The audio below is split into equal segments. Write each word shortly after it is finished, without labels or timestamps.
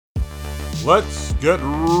Let's get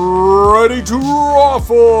ready to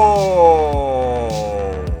raffle!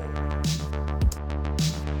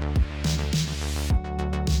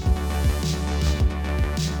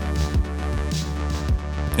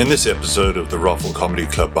 In this episode of the Raffle Comedy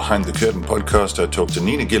Club Behind the Curtain podcast, I talked to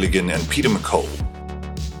Nina Gilligan and Peter McCall.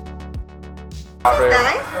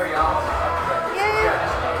 Nice.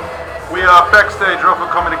 We are backstage Raffle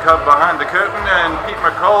Comedy Club Behind the Curtain, and Pete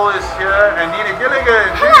McCall is here, and Nina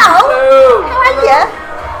Gilligan. Hello. How are you?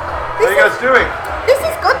 How are you guys doing? This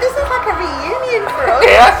is good. This is like a reunion for us.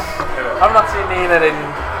 Yes. I've not seen Nina in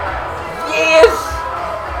years.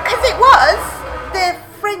 Because it was the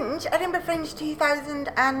Fringe, Edinburgh Fringe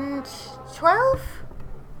 2012?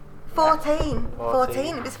 14.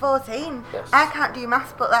 It was 14. Yes. I can't do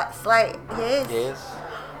maths, but that's like years.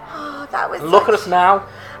 Oh, that was. Look at us now.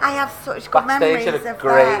 I have such good Backstage memories at of a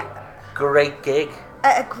that. great gig.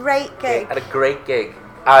 At a great gig. At a great gig.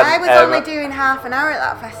 I was only doing half an hour at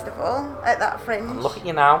that festival, at that Fringe. Look at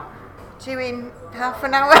you now. Doing half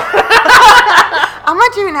an hour. Am I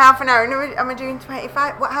doing half an hour? Am I doing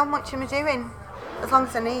 25? How much am I doing? As long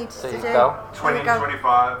as I need There to you do. go. 20,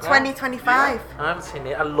 25. 20, 25. I haven't seen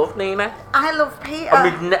it. I love Nina. I love Peter.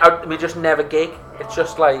 And we just never gig. It's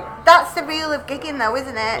just like... That's the rule of gigging though,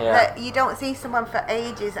 isn't it? Yeah. That you don't see someone for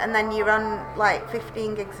ages and then you're on like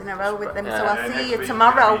 15 gigs in a row with them. Yeah. So I'll see you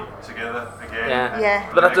tomorrow. Together again. Yeah.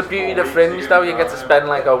 But that's the beauty of the Fringe though. You get to spend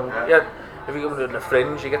like if you go to the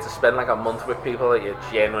Fringe, you get to spend like a month with people that you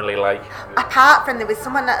genuinely like. Apart from there was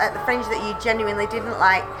someone at the Fringe that you genuinely didn't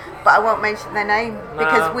like, but I won't mention their name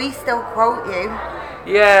because we still quote you.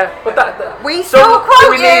 Yeah, but We still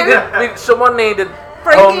quote you. Someone needed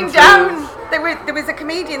Bring home him down. tunes. There was a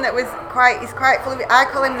comedian that was quite full of it. I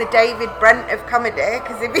call him the David Brent of comedy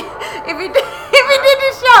because if he did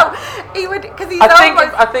a show, he would, because he's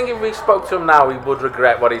I think if we spoke to him now, he would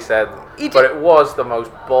regret what he said. But it was the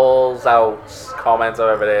most balls out comment I've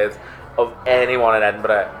ever heard of anyone in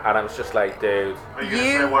Edinburgh, and I was just like, dude. Are you going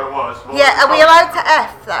to say what it was? Are we allowed to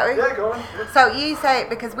F though? Yeah, go on. So you say it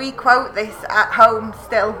because we quote this at home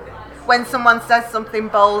still. When someone says something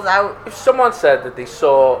balls out. If someone said that they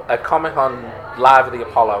saw a comic on Live at the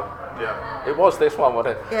Apollo, Yeah. it was this one,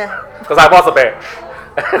 wasn't it? Yeah. Because I was a bitch.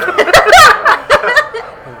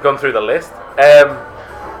 I've gone through the list.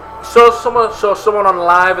 Saw someone on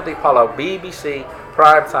Live at the Apollo, BBC,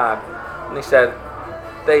 prime time, and they said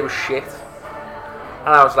they were shit. And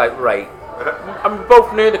I was like, right. And we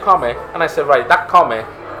both knew the comic, and I said, right, that comic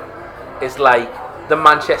is like the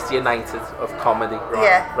Manchester United of comedy.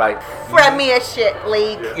 Yeah. Right. Premiership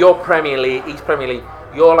League. Your Premier League, East Premier League,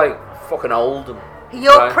 you're like fucking Oldham.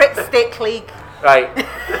 Your right? Pritt Stick League. Right.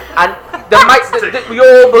 And we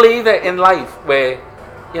all believe it in life where,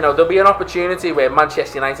 there'll be an opportunity where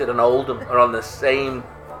Manchester United and Oldham are on the same,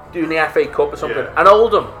 doing the FA Cup or something. Yeah. And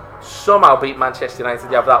Oldham somehow beat Manchester United.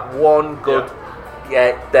 You have that one good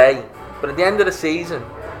day. But at the end of the season,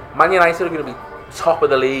 Man United are going to be top of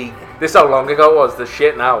the league. This is how long ago it was. The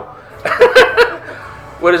shit now.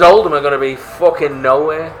 Whereas Oldham are going to be fucking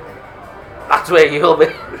nowhere. That's where you'll be.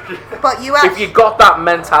 But if you got that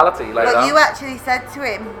mentality like that. But you actually said to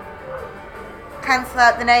him, cancel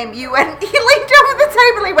out the name. You went. He leaned over the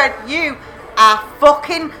table. He went, "You are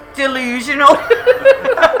fucking delusional."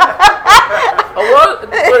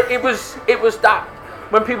 It was that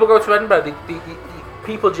when people go to Edinburgh,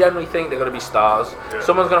 people generally think they're going to be stars. Yeah.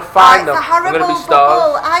 Someone's going to find them. It's a horrible going to be stars.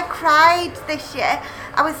 bubble. I cried this year.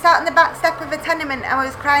 I was sat on the back step of a tenement and I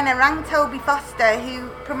was crying. I rang Toby Foster, who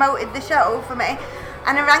promoted the show for me,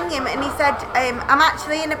 and I rang him and he said, I'm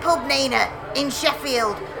actually in a pub, Nina, in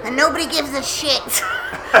Sheffield, and nobody gives a shit.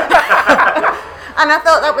 And I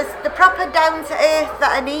thought that was the proper down to earth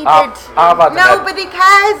that I needed. Nobody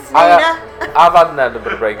cares, Nina. I've had an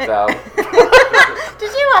Edinburgh breakdown.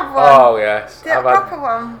 Did you have one? Oh yes, a proper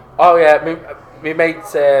one. Oh yeah, my mate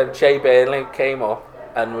Shay Burnley came up,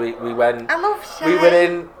 and we went. I love Shay.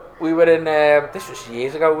 We were in. This was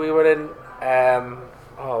years ago. We were in.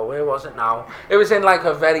 Where was it now? It was in like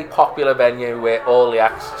a very popular venue where all the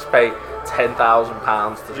acts pay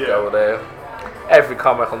 £10,000 to go there. Every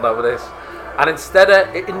comic will know this. And instead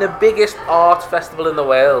of in the biggest arts festival in the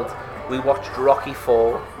world, we watched Rocky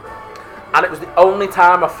IV, and it was the only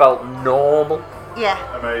time I felt normal. Yeah.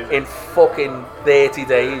 Amazing. In fucking 30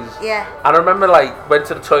 days. Yeah. And I remember went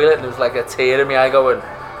to the toilet and there was like a tear in my eye going,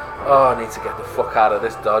 oh, I need to get the fuck out of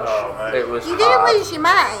this Dodge. Oh, it was You hard. didn't lose your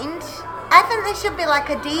mind. I think there should be like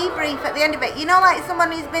a debrief at the end of it. You know, like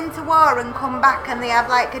someone who's been to war and come back and they have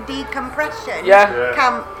like a decompression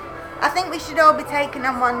camp. I think we should all be taken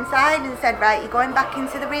on one side and said, right, you're going back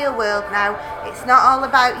into the real world now. It's not all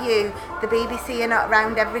about you. The BBC are not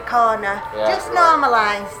around every corner. Yeah. Just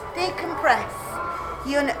normalise, decompress.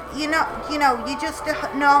 You're just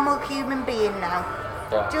a normal human being now.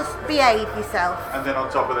 Yeah. Just behave yourself. And then on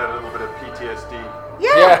top of that, a little bit of PTSD.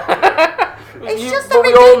 Yeah. It's just but a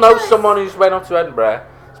we all know ridiculous- someone who's went up to Edinburgh,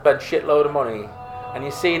 spent shitload of money, and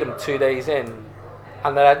you see them 2 days in,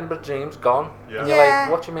 and their Edinburgh dream's gone. Yeah. And you're Yeah.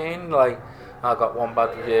 like, what do you mean? Like, I got one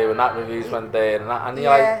bad review, and that review's went there, and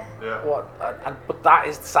you're Yeah. Yeah. like, what? But that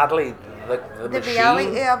is sadly the The machine.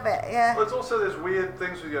 reality of it, yeah. Well, it's also there's weird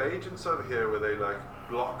things with your agents over here where they like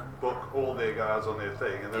book all their guys on their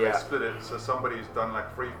thing, and then Yeah. they split it. So somebody who's done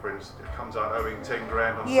like free prints, it comes out owing 10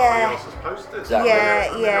 grand on Yeah. somebody else's posters.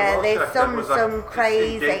 Exactly. Yeah, there's That some was, like,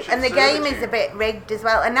 crazy, indentured and the game is servitude. a bit rigged as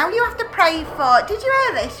well. And now you have to pay for. Did you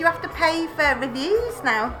hear this? You have to pay for reviews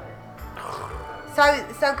now. So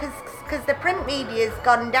because the print media's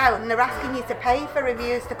gone down, they're asking you to pay for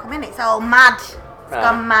reviews to come in. It's all mad. It's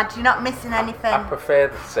gone mad. You're not missing anything. I prefer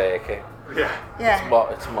the circuit. Yeah. Yeah.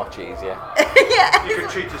 It's much easier. Yeah. You can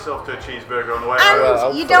treat yourself to a cheeseburger on the way And home.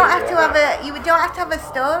 Well, you don't have hopefully, to have you don't have to have a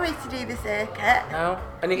story to do the circuit. No,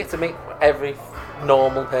 and you get to meet every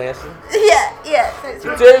normal person. Yeah. So it's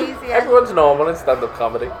You much do. easier. Everyone's normal in stand-up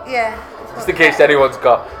comedy. Yeah. Just in case anyone's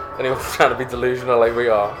trying to be delusional like we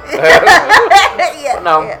are. Yeah.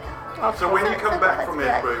 No. Yeah. So when you come back from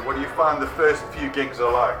Yeah. Edinburgh, what do you find the first few gigs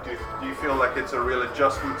are like? Do you feel like it's a real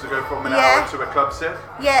adjustment to go from an Yeah. hour to a club set?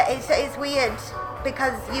 Yeah, it's weird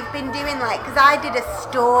because you've been doing because I did a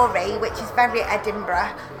story which is very Edinburgh.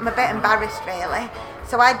 I'm a bit embarrassed really.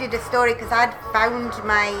 So I did a story because I'd found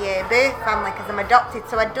my birth family because I'm adopted.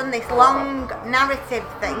 So I'd done this long narrative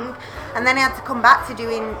thing, and then I had to come back to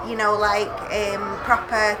doing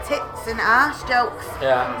proper tits and arse jokes.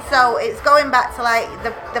 Yeah. So it's going back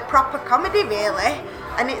to the proper comedy really.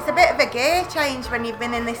 And it's a bit of a gear change when you've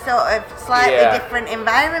been in this sort of slightly Yeah. different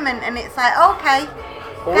environment, and it's like, okay,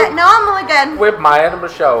 Well, get normal again. With my Edinburgh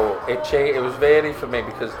show, it was varied for me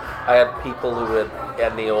because I had people who were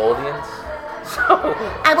in the audience. So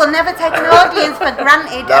I will never take an audience for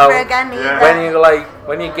granted No. ever again either. Yeah.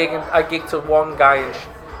 when you're gigging, I gigged to one guy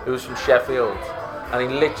who was from Sheffield, and he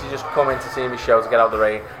literally just come in to see me show to get out of the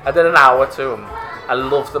rain. I did an hour to him. I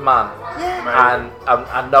love the man. Yeah. And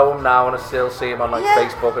I know him now, and I still see him on Yeah.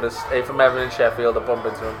 Facebook. And it's from Everton in Sheffield. I bump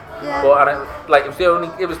into him. Yeah. But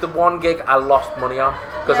it was the one gig I lost money on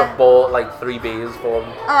because Yeah. I bought 3 beers for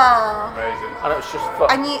him, Oh. Amazing. and it was just fun.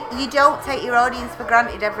 And you don't take your audience for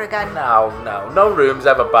granted ever again. No room's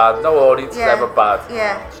ever bad. No audience Yeah. is ever bad.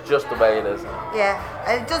 Yeah. It's just the way it is. Yeah.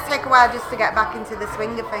 It does take a while just to get back into the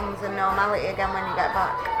swing of things and normality again when you get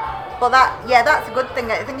back. But that's a good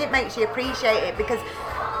thing. I think it makes you appreciate it because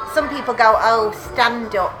some people go, oh,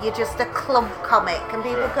 stand up, you're just a club comic, and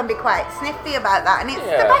people can be quite sniffy about that, and it's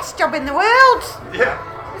the best job in the world. Yeah.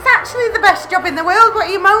 It's actually the best job in the world. What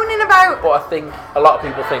are you moaning about? But I think a lot of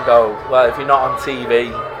people think, oh, well, if you're not on TV,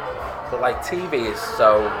 but TV is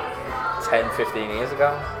so 10, 15 years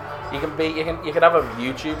ago. You can have a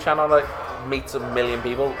YouTube channel that meets 1 million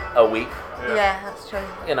people a week. Yeah, that's true.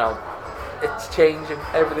 It's changing.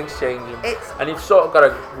 Everything's changing. It's- and you've sort of got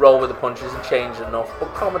to roll with the punches and change enough.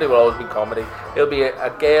 But comedy will always be comedy. It'll be a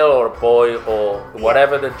girl or a boy or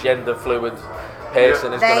whatever the gender fluid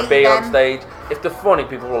person is going to be on them. stage. If they're funny,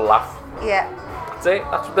 people will laugh. Yeah, That's it.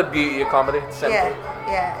 That's the beauty of comedy. It's simple.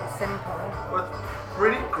 yeah, it's simple. Well, it's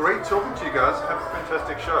really great talking to you guys. Have a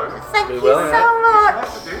fantastic show. Thank We you will, so yeah. much.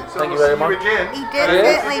 So Thank you we'll very see much. you again. He did, Yeah.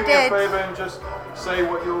 certainly Do me a did. favour and just say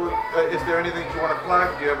what your. Is there anything you want to plug?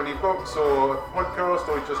 Do you have any books or podcast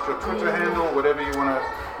or just your Twitter handle? Whatever you want to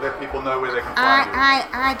let people know where they can find you.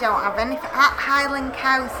 I don't have anything. At Highland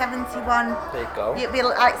Cow 71. There you go. You'd be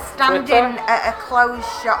like standing Twitter? at a closed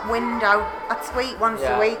shop window. I tweet once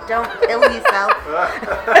Yeah. a week. Don't kill yourself.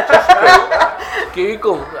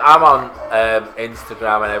 Google. I'm on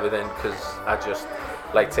Instagram and everything because I just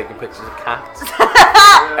like taking pictures of cats. Cats.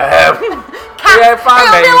 Yeah, find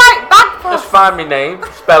It'll me. be like Bagpuss. Just find me name,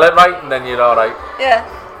 spell it right, and then you're all right. Yeah.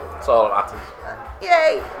 That's all that matters.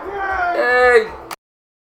 Yay. Yay!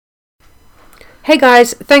 Hey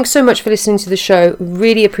guys, thanks so much for listening to the show.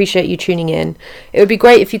 Really appreciate you tuning in. It would be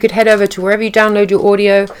great if you could head over to wherever you download your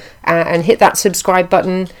audio and hit that subscribe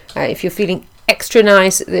button. If you're feeling extra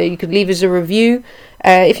nice, you could leave us a review.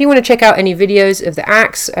 If you want to check out any videos of the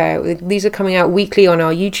acts, these are coming out weekly on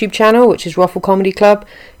our YouTube channel, which is Ruffle Comedy Club.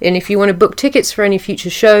 And if you want to book tickets for any future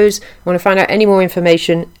shows, want to find out any more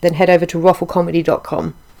information, then head over to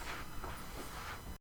rufflecomedy.com.